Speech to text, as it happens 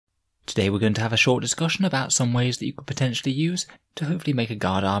Today we're going to have a short discussion about some ways that you could potentially use to hopefully make a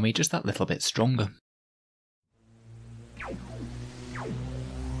guard army just that little bit stronger.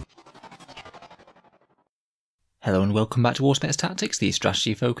 Hello and welcome back to Auspex Tactics, the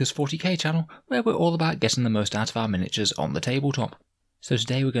strategy focused 40k channel, where we're all about getting the most out of our miniatures on the tabletop. So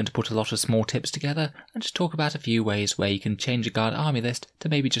today we're going to put a lot of small tips together and just talk about a few ways where you can change a guard army list to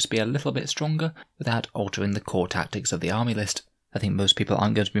maybe just be a little bit stronger without altering the core tactics of the army list. I think most people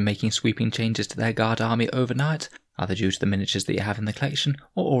aren't going to be making sweeping changes to their guard army overnight, either due to the miniatures that you have in the collection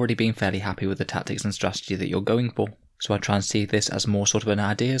or already being fairly happy with the tactics and strategy that you're going for. So I try and see this as more sort of an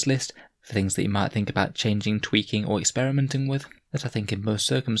ideas list for things that you might think about changing, tweaking or experimenting with that I think in most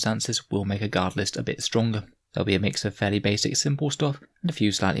circumstances will make a guard list a bit stronger. There'll be a mix of fairly basic simple stuff and a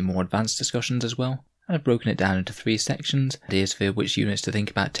few slightly more advanced discussions as well, and I've broken it down into 3 sections: ideas for which units to think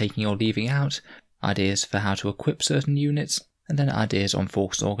about taking or leaving out, ideas for how to equip certain units, and then ideas on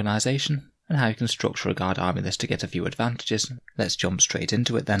force organisation and how you can structure a guard army list to get a few advantages. Let's jump straight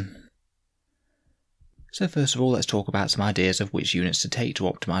into it then. So first of all, let's talk about some ideas of which units to take to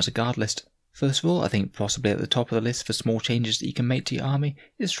optimise a guard list. First of all, I think possibly at the top of the list for small changes that you can make to your army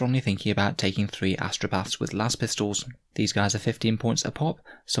is strongly thinking about taking 3 astropaths with las pistols. These guys are 15 points a pop,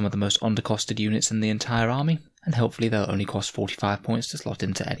 some of the most undercosted units in the entire army, and hopefully they'll only cost 45 points to slot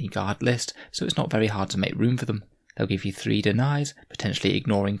into any guard list, so it's not very hard to make room for them. They'll give you 3 denies, potentially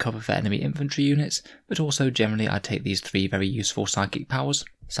ignoring cover for enemy infantry units, but also generally I'd take these 3 very useful psychic powers.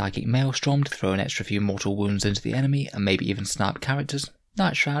 Psychic Maelstrom to throw an extra few mortal wounds into the enemy and maybe even snipe characters.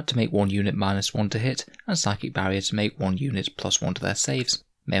 Night Shroud to make 1 unit -1 to hit, and Psychic Barrier to make 1 unit +1 to their saves.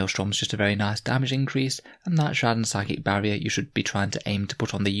 Maelstrom's just a very nice damage increase, and Night Shroud and Psychic Barrier you should be trying to aim to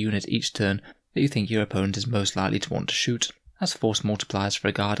put on the unit each turn that you think your opponent is most likely to want to shoot. As force multipliers for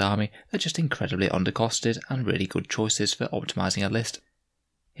a guard army, they're just incredibly undercosted and really good choices for optimising a list.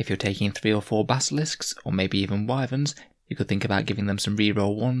 If you're taking 3 or 4 Basilisks, or maybe even Wyverns, you could think about giving them some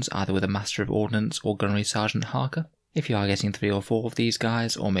reroll 1s either with a Master of Ordnance or Gunnery Sergeant Harker. If you are getting 3 or 4 of these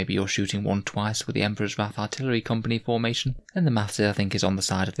guys, or maybe you're shooting 1 twice with the Emperor's Wrath Artillery Company formation, then the maths I think is on the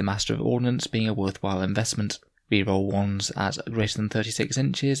side of the Master of Ordnance being a worthwhile investment. Reroll 1s at greater than 36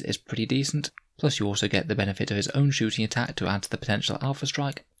 inches is pretty decent, plus you also get the benefit of his own shooting attack to add to the potential Alpha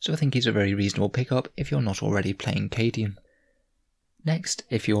Strike, so I think he's a very reasonable pickup if you're not already playing Cadian. Next,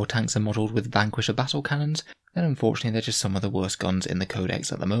 if your tanks are modelled with Vanquisher battle cannons, then unfortunately they're just some of the worst guns in the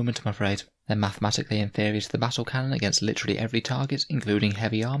codex at the moment, I'm afraid. They're mathematically inferior to the battle cannon against literally every target, including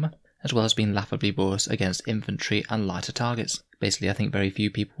heavy armour, as well as being laughably worse against infantry and lighter targets. Basically, I think very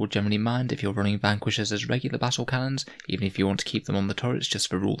few people will generally mind if you're running Vanquishers as regular battle cannons, even if you want to keep them on the turrets just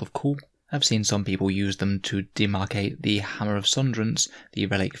for rule of cool. I've seen some people use them to demarcate the Hammer of Sunderance, the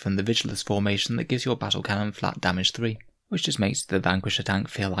relic from the Vigilus formation that gives your battle cannon flat damage 3. Which just makes the Vanquisher tank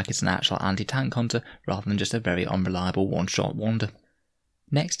feel like it's an actual anti-tank hunter rather than just a very unreliable one-shot wonder.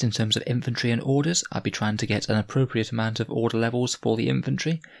 Next, in terms of infantry and orders, I'd be trying to get an appropriate amount of order levels for the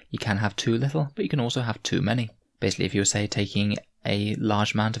infantry. You can have too little, but you can also have too many. Basically, if you were, say, taking a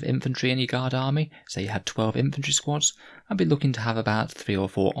large amount of infantry in your guard army, say you had 12 infantry squads, I'd be looking to have about 3 or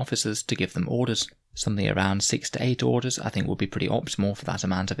 4 officers to give them orders. Something around 6 to 8 orders I think would be pretty optimal for that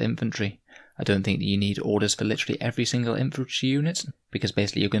amount of infantry. I don't think that you need orders for literally every single infantry unit, because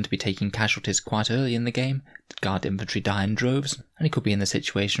basically you're going to be taking casualties quite early in the game. Guard infantry die in droves, and you could be in the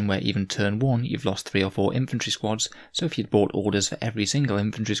situation where even turn 1 you've lost 3 or 4 infantry squads, so if you'd bought orders for every single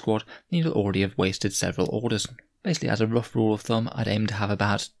infantry squad, then you'll already have wasted several orders. Basically, as a rough rule of thumb, I'd aim to have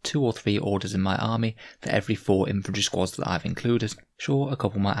about 2 or 3 orders in my army for every 4 infantry squads that I've included. Sure, a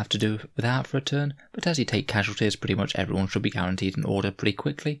couple might have to do without for a turn, but as you take casualties, pretty much everyone should be guaranteed an order pretty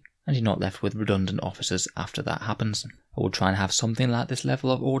quickly, and you're not left with redundant officers after that happens. I would try and have something like this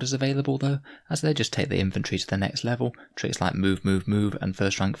level of orders available though, as they just take the infantry to the next level. Tricks like move, move, move and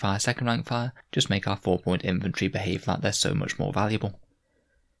first rank fire, second rank fire just make our 4-point infantry behave like they're so much more valuable.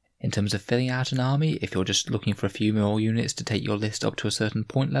 In terms of filling out an army, if you're just looking for a few more units to take your list up to a certain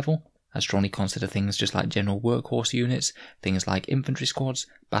point level, I strongly consider things just like general workhorse units, things like infantry squads,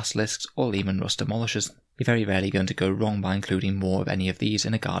 basilisks or Leman Russ demolishers. You're very rarely going to go wrong by including more of any of these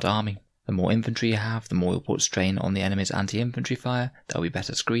in a guard army. The more infantry you have, the more you'll put strain on the enemy's anti-infantry fire, there'll be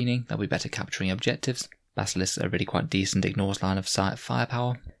better screening, there'll be better capturing objectives. Basilisks are really quite decent, ignores line of sight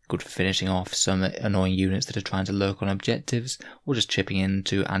firepower, good for finishing off some annoying units that are trying to lurk on objectives, or just chipping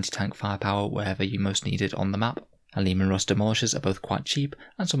into anti-tank firepower wherever you most need it on the map. And Leman Russ demolishers are both quite cheap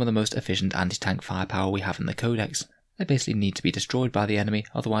and some of the most efficient anti-tank firepower we have in the codex. They basically need to be destroyed by the enemy,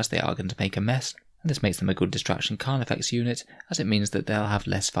 otherwise they are going to make a mess, and this makes them a good distraction Carnifex unit, as it means that they'll have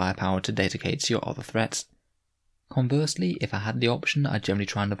less firepower to dedicate to your other threats. Conversely, if I had the option, I'd generally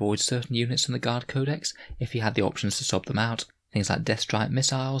try and avoid certain units in the Guard Codex if you had the options to sub them out. Things like Death Strike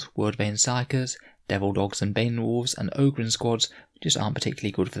missiles, Wordbane Psychers, Devil Dogs and Bane Wolves, and Ogren squads just aren't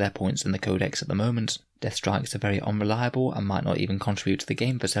particularly good for their points in the Codex at the moment. Death Strikes are very unreliable and might not even contribute to the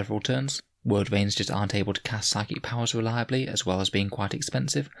game for several turns. Wordvanes just aren't able to cast psychic powers reliably, as well as being quite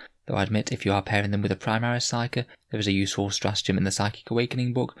expensive, though I admit if you are pairing them with a Primaris Psyker, there is a useful stratagem in the Psychic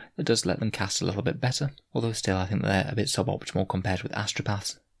Awakening book that does let them cast a little bit better, although still I think they're a bit suboptimal compared with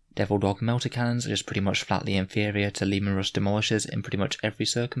Astropaths. Devil Dog Melter Cannons are just pretty much flatly inferior to Lehman Russ Demolishers in pretty much every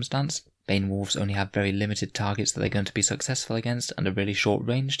circumstance. Bane Wolves only have very limited targets that they're going to be successful against and are really short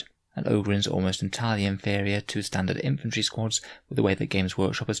ranged, and Ogrins are almost entirely inferior to standard infantry squads with the way that Games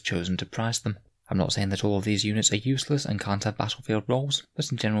Workshop has chosen to price them. I'm not saying that all of these units are useless and can't have battlefield roles, but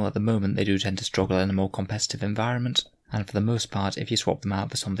in general at the moment they do tend to struggle in a more competitive environment, and for the most part if you swap them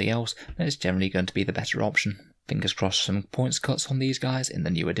out for something else then it's generally going to be the better option. Fingers crossed some points cuts on these guys in the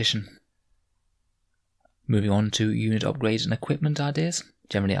new edition. Moving on to unit upgrades and equipment ideas.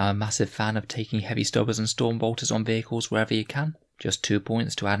 Generally I'm a massive fan of taking heavy stubbers and storm bolters on vehicles wherever you can. Just 2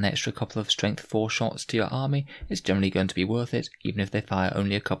 points to add an extra couple of strength 4 shots to your army is generally going to be worth it, even if they fire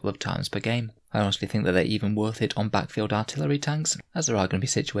only a couple of times per game. I honestly think that they're even worth it on backfield artillery tanks, as there are going to be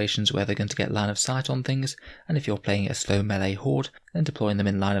situations where they're going to get line of sight on things, and if you're playing a slow melee horde, then deploying them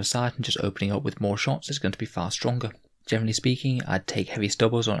in line of sight and just opening up with more shots is going to be far stronger. Generally speaking, I'd take heavy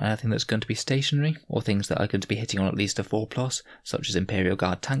stubbers on anything that's going to be stationary, or things that are going to be hitting on at least a 4+, such as Imperial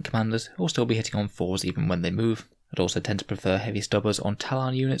Guard tank commanders, who will still be hitting on 4s even when they move. I'd also tend to prefer heavy stubbers on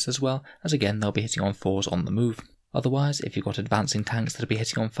Talon units as well, as again they'll be hitting on 4s on the move. Otherwise, if you've got advancing tanks that'll be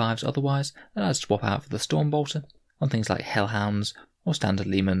hitting on 5s otherwise, then I'd swap out for the Stormbolter on things like Hellhounds or standard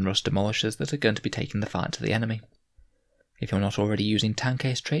Lehman Russ Demolishers that are going to be taking the fight to the enemy. If you're not already using tank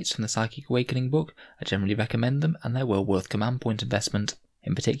ace traits from the Psychic Awakening book, I generally recommend them and they're well worth command point investment.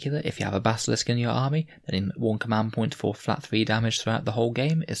 In particular, if you have a Basilisk in your army, then 1 command point for flat 3 damage throughout the whole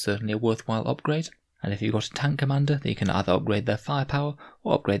game is certainly a worthwhile upgrade. And if you've got a tank commander, then you can either upgrade their firepower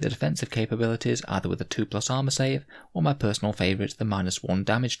or upgrade their defensive capabilities either with a 2+ armor save or my personal favourite, the -1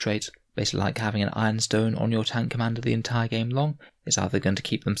 damage trait. Basically like having an Ironstone on your tank commander the entire game long. It's either going to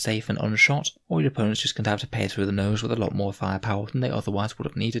keep them safe and unshot, or your opponent's just going to have to pay through the nose with a lot more firepower than they otherwise would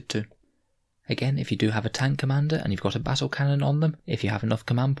have needed to. Again, if you do have a tank commander and you've got a battle cannon on them, if you have enough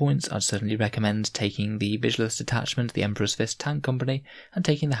command points, I'd certainly recommend taking the Vigilus detachment, the Emperor's Fist Tank Company, and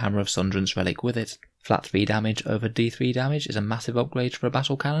taking the Hammer of Sunderance relic with it. Flat 3 damage over D3 damage is a massive upgrade for a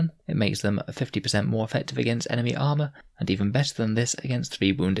battle cannon. It makes them 50% more effective against enemy armour, and even better than this against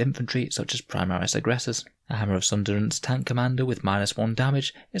 3 wound infantry such as Primaris Aggressors. A Hammer of Sunderance tank commander with -1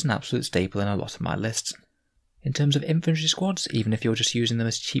 damage is an absolute staple in a lot of my lists. In terms of infantry squads, even if you're just using them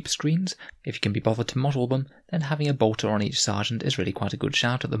as cheap screens, if you can be bothered to model them, then having a bolter on each sergeant is really quite a good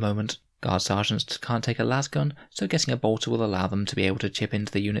shout at the moment. Guard sergeants can't take a lasgun, so getting a bolter will allow them to be able to chip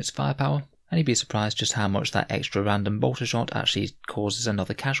into the unit's firepower, and you'd be surprised just how much that extra random bolter shot actually causes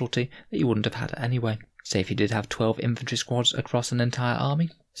another casualty that you wouldn't have had anyway. Say if you did have 12 infantry squads across an entire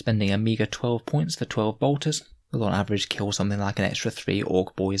army, spending a meagre 12 points for 12 bolters will on average kill something like an extra 3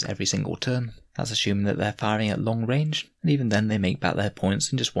 orc boys every single turn. That's assuming that they're firing at long range, and even then they make back their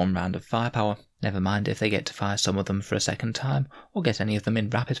points in just 1 round of firepower. Never mind if they get to fire some of them for a second time, or get any of them in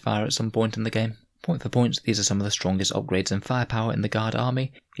rapid fire at some point in the game. Point for point, these are some of the strongest upgrades in firepower in the Guard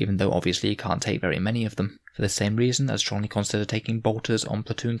army, even though obviously you can't take very many of them. For the same reason, I'd strongly consider taking bolters on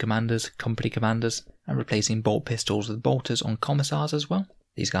platoon commanders, company commanders, and replacing bolt pistols with bolters on commissars as well.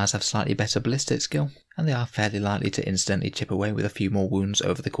 These guys have slightly better ballistic skill, and they are fairly likely to instantly chip away with a few more wounds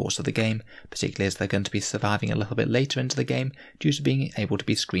over the course of the game, particularly as they're going to be surviving a little bit later into the game due to being able to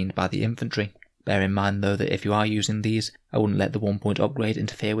be screened by the infantry. Bear in mind though that if you are using these, I wouldn't let the 1 point upgrade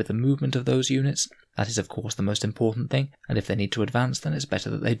interfere with the movement of those units. That is of course the most important thing, and if they need to advance then it's better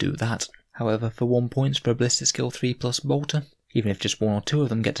that they do that. However, for 1 point for a ballistic skill 3+ bolter, even if just 1 or 2 of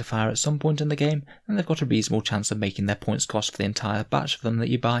them get to fire at some point in the game, then they've got a reasonable chance of making their points cost for the entire batch of them that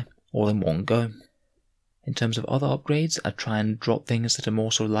you buy, all in one go. In terms of other upgrades, I'd try and drop things that are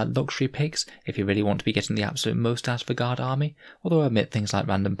more sort of like luxury picks if you really want to be getting the absolute most out of a Guard army, although I admit things like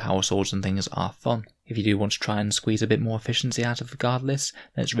random power swords and things are fun. If you do want to try and squeeze a bit more efficiency out of the Guard list,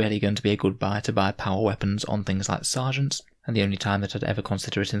 then it's really going to be a good buy to buy power weapons on things like sergeants, and the only time that I'd ever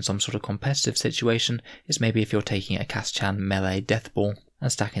consider it in some sort of competitive situation is maybe if you're taking a Kaschan melee death ball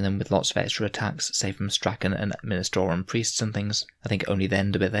and stacking them with lots of extra attacks, say from Strachan and Ministorum priests and things. I think only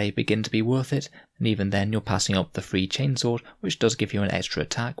then do they begin to be worth it, and even then you're passing up the free chainsword, which does give you an extra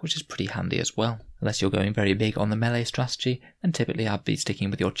attack, which is pretty handy as well. Unless you're going very big on the melee strategy, then typically I'd be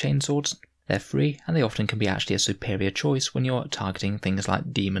sticking with your chainswords. They're free, and they often can be actually a superior choice when you're targeting things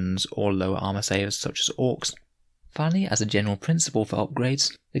like demons or lower armor savers such as orcs. Finally, as a general principle for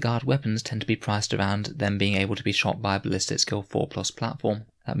upgrades, the guard weapons tend to be priced around them being able to be shot by a ballistic skill 4+ platform.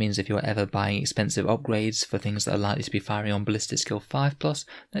 That means if you're ever buying expensive upgrades for things that are likely to be firing on ballistic skill 5+,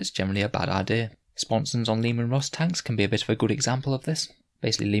 then it's generally a bad idea. Sponsons on Leman Russ tanks can be a bit of a good example of this.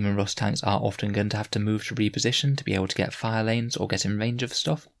 Basically, Leman Russ tanks are often going to have to move to reposition to be able to get fire lanes or get in range of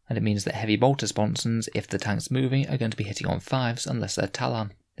stuff, and it means that heavy bolter sponsons, if the tank's moving, are going to be hitting on 5s unless they're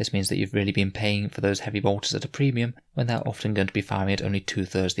Talon. This means that you've really been paying for those heavy bolters at a premium when they're often going to be firing at only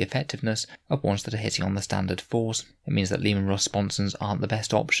 2/3 the effectiveness of ones that are hitting on the standard 4s. It means that Leman Russ sponsons aren't the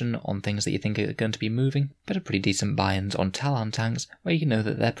best option on things that you think are going to be moving, but are pretty decent buy-ins on Talon tanks where you know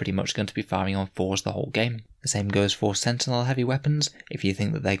that they're pretty much going to be firing on 4s the whole game. The same goes for Sentinel heavy weapons. If you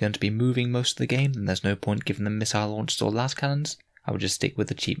think that they're going to be moving most of the game, then there's no point giving them missile launchers or las cannons. I would just stick with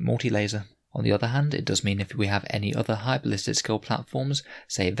the cheap multi-laser. On the other hand, it does mean if we have any other high ballistic skill platforms,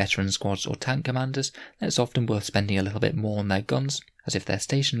 say veteran squads or tank commanders, then it's often worth spending a little bit more on their guns, as if they're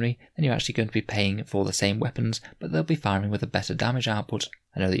stationary, then you're actually going to be paying for the same weapons, but they'll be firing with a better damage output.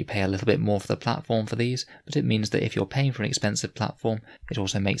 I know that you pay a little bit more for the platform for these, but it means that if you're paying for an expensive platform, it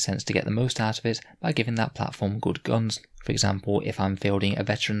also makes sense to get the most out of it by giving that platform good guns. For example, if I'm fielding a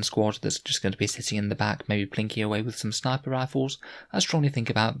veteran squad that's just going to be sitting in the back, maybe plinking away with some sniper rifles, I strongly think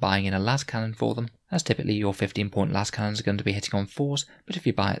about buying in a las cannon for them, as typically your 15-point las cannons are going to be hitting on 4s, but if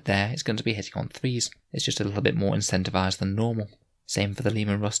you buy it there, it's going to be hitting on 3s. It's just a little bit more incentivized than normal. Same for the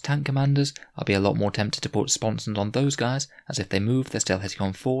Leman Russ tank commanders. I'll be a lot more tempted to put sponsons on those guys, as if they move, they're still hitting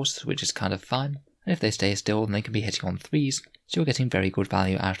on 4s, which is kind of fine. And if they stay still, then they can be hitting on 3s, so you're getting very good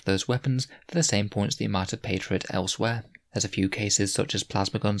value out of those weapons for the same points that you might have paid for it elsewhere. There's a few cases such as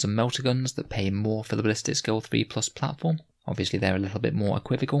plasma guns and melter guns that pay more for the ballistic skill 3+ platform. Obviously they're a little bit more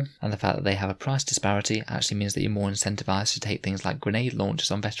equivocal, and the fact that they have a price disparity actually means that you're more incentivized to take things like grenade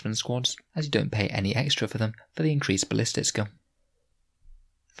launchers on veteran squads, as you don't pay any extra for them for the increased ballistic skill.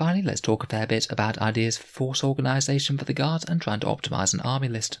 Finally, let's talk a fair bit about ideas for force organisation for the Guard and trying to optimise an army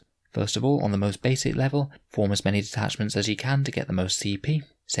list. First of all, on the most basic level, form as many detachments as you can to get the most CP.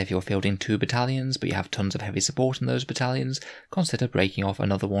 Say if you're fielding 2 battalions but you have tons of heavy support in those battalions, consider breaking off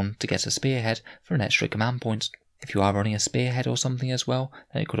another one to get a spearhead for an extra command point. If you are running a spearhead or something as well,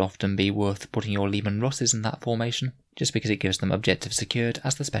 then it could often be worth putting your Leman Russes in that formation, just because it gives them objective secured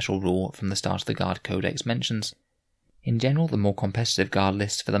as the special rule from the start of the Guard Codex mentions. In general, the more competitive Guard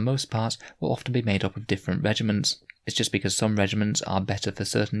lists for the most part will often be made up of different regiments. It's just because some regiments are better for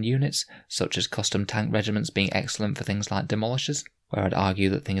certain units, such as custom tank regiments being excellent for things like demolishers, where I'd argue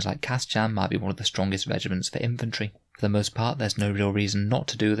that things like Kaschan might be one of the strongest regiments for infantry. For the most part, there's no real reason not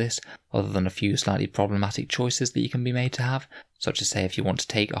to do this, other than a few slightly problematic choices that you can be made to have, such as say if you want to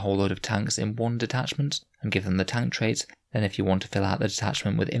take a whole load of tanks in one detachment and give them the tank traits, then if you want to fill out the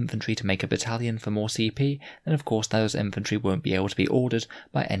detachment with infantry to make a battalion for more CP, then of course those infantry won't be able to be ordered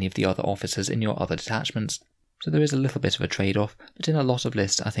by any of the other officers in your other detachments. So there is a little bit of a trade-off, but in a lot of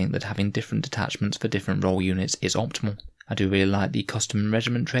lists I think that having different detachments for different role units is optimal. I do really like the custom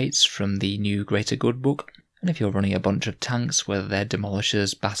regiment traits from the new Greater Good book, and if you're running a bunch of tanks, whether they're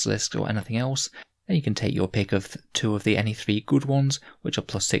demolishers, basilisks or anything else, then you can take your pick of 2 of the any 3 good ones, which are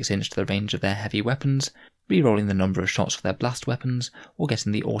plus 6 inch to the range of their heavy weapons, re-rolling the number of shots for their blast weapons, or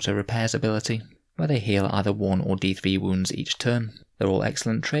getting the auto repairs ability, where they heal either 1 or D3 wounds each turn. They're all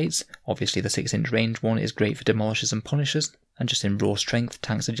excellent traits. Obviously the 6 inch range one is great for demolishers and punishers, and just in raw strength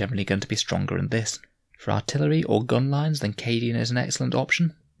tanks are generally going to be stronger in this. For artillery or gun lines, then Cadian is an excellent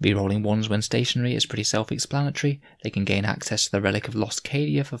option. Rerolling 1s when stationary is pretty self-explanatory. They can gain access to the Relic of Lost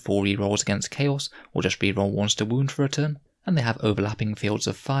Cadia for 4 rerolls against Chaos, or just reroll 1s to wound for a turn, and they have overlapping fields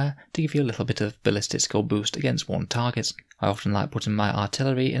of fire to give you a little bit of ballistic skill boost against one target. I often like putting my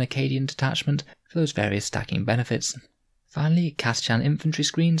artillery in a Cadian detachment for those various stacking benefits. Finally, Kaschan infantry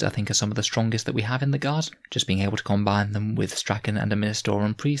screens I think are some of the strongest that we have in the Guard. Just being able to combine them with Strachan and a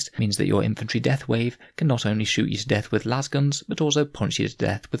Ministorum Priest means that your infantry death wave can not only shoot you to death with lasguns, but also punch you to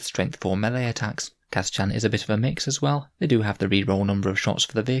death with strength 4 melee attacks. Kaschan is a bit of a mix as well. They do have the reroll number of shots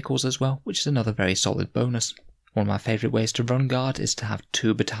for the vehicles as well, which is another very solid bonus. One of my favourite ways to run Guard is to have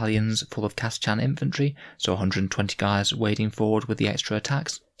 2 battalions full of Kaschan infantry, so 120 guys wading forward with the extra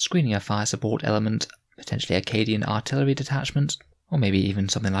attacks, screening a fire support element, potentially a Cadian artillery detachment, or maybe even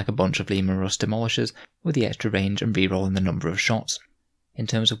something like a bunch of Leman Russ demolishers with the extra range and re-rolling the number of shots. In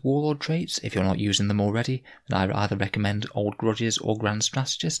terms of Warlord traits, if you're not using them already, then I either recommend Old Grudges or Grand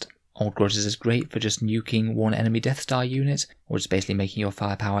Strategist. Old Grudges is great for just nuking one enemy Death Star unit, or just basically making your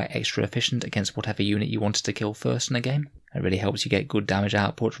firepower extra efficient against whatever unit you wanted to kill first in a game. It really helps you get good damage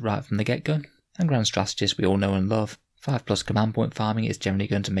output right from the get-go. And Grand Strategist we all know and love. 5+ command point farming is generally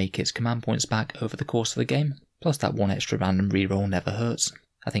going to make its command points back over the course of the game, plus that one extra random reroll never hurts.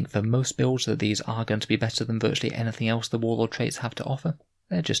 I think for most builds that these are going to be better than virtually anything else the Warlord traits have to offer.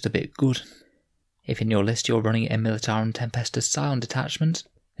 They're just a bit good. If in your list you're running a Militarum Tempestus Scion detachment,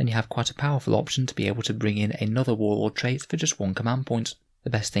 then you have quite a powerful option to be able to bring in another Warlord trait for just 1 command point. The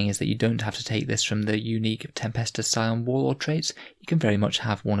best thing is that you don't have to take this from the unique Tempestus Scion Warlord traits, you can very much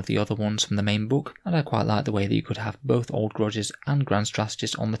have one of the other ones from the main book, and I quite like the way that you could have both Old Grudges and Grand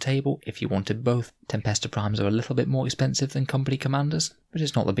Strategist on the table if you wanted both. Tempesta Primes are a little bit more expensive than company commanders, but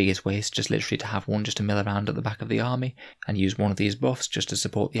it's not the biggest waste just literally to have one just to mill around at the back of the army, and use one of these buffs just to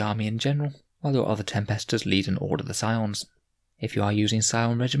support the army in general, while your other Tempestas lead and order the Scions. If you are using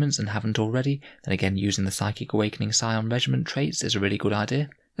Scion regiments and haven't already, then again using the Psychic Awakening Scion regiment traits is a really good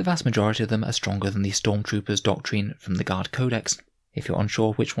idea. The vast majority of them are stronger than the Stormtroopers doctrine from the Guard Codex. If you're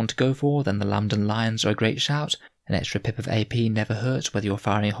unsure which one to go for, then the Lambden Lions are a great shout. An extra pip of AP never hurts whether you're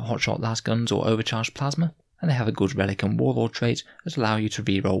firing hotshot lasguns or overcharged plasma, and they have a good Relic and Warlord trait that allow you to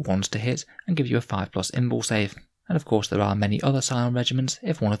reroll 1s to hit and give you a 5+ Imball save. And of course there are many other Scion regiments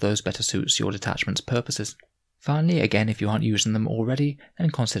if one of those better suits your detachment's purposes. Finally, again if you aren't using them already,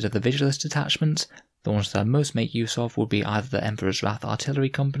 then consider the Vigilist detachments. The ones that I most make use of would be either the Emperor's Wrath Artillery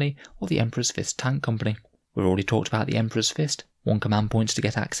Company or the Emperor's Fist Tank Company. We've already talked about the Emperor's Fist. 1 command point to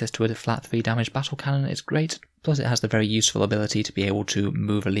get access to a flat 3 damage battle cannon is great, plus it has the very useful ability to be able to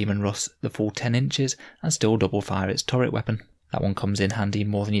move a Leman Russ the full 10 inches and still double fire its turret weapon. That one comes in handy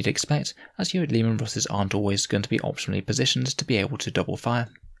more than you'd expect, as your Leman Russes aren't always going to be optionally positioned to be able to double fire.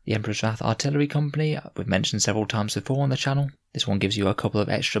 The Emperor's Wrath Artillery Company, we've mentioned several times before on the channel. This one gives you a couple of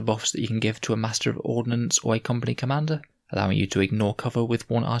extra buffs that you can give to a Master of Ordnance or a company commander, allowing you to ignore cover with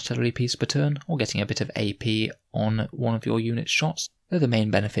 1 artillery piece per turn, or getting a bit of AP on one of your unit's shots, though the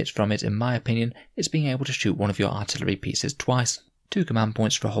main benefit from it in my opinion is being able to shoot one of your artillery pieces twice. 2 command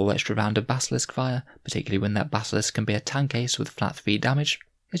points for a whole extra round of Basilisk fire, particularly when that Basilisk can be a tank ace with flat 3 damage.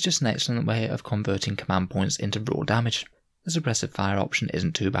 It's just an excellent way of converting command points into raw damage. The suppressive fire option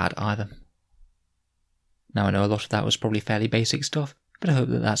isn't too bad either. Now I know a lot of that was probably fairly basic stuff, but I hope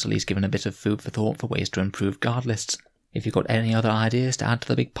that that's at least given a bit of food for thought for ways to improve guard lists. If you've got any other ideas to add to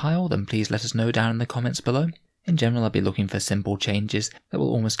the big pile, then please let us know down in the comments below. In general, I'll be looking for simple changes that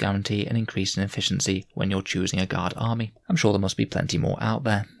will almost guarantee an increase in efficiency when you're choosing a guard army. I'm sure there must be plenty more out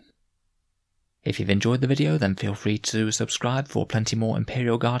there. If you've enjoyed the video, then feel free to subscribe for plenty more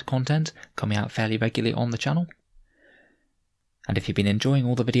Imperial Guard content coming out fairly regularly on the channel. And if you've been enjoying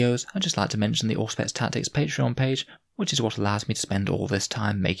all the videos, I'd just like to mention the Auspex Tactics Patreon page, which is what allows me to spend all this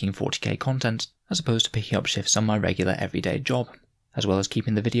time making 40k content, as opposed to picking up shifts on my regular everyday job. As well as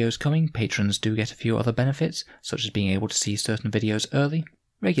keeping the videos coming, patrons do get a few other benefits, such as being able to see certain videos early,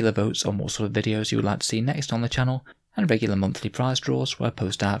 regular votes on what sort of videos you would like to see next on the channel, and regular monthly prize draws where I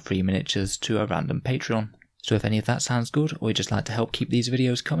post out free miniatures to a random Patreon. So if any of that sounds good, or you'd just like to help keep these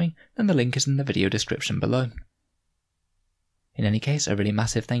videos coming, then the link is in the video description below. In any case, a really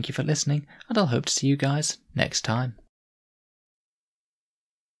massive thank you for listening, and I'll hope to see you guys next time.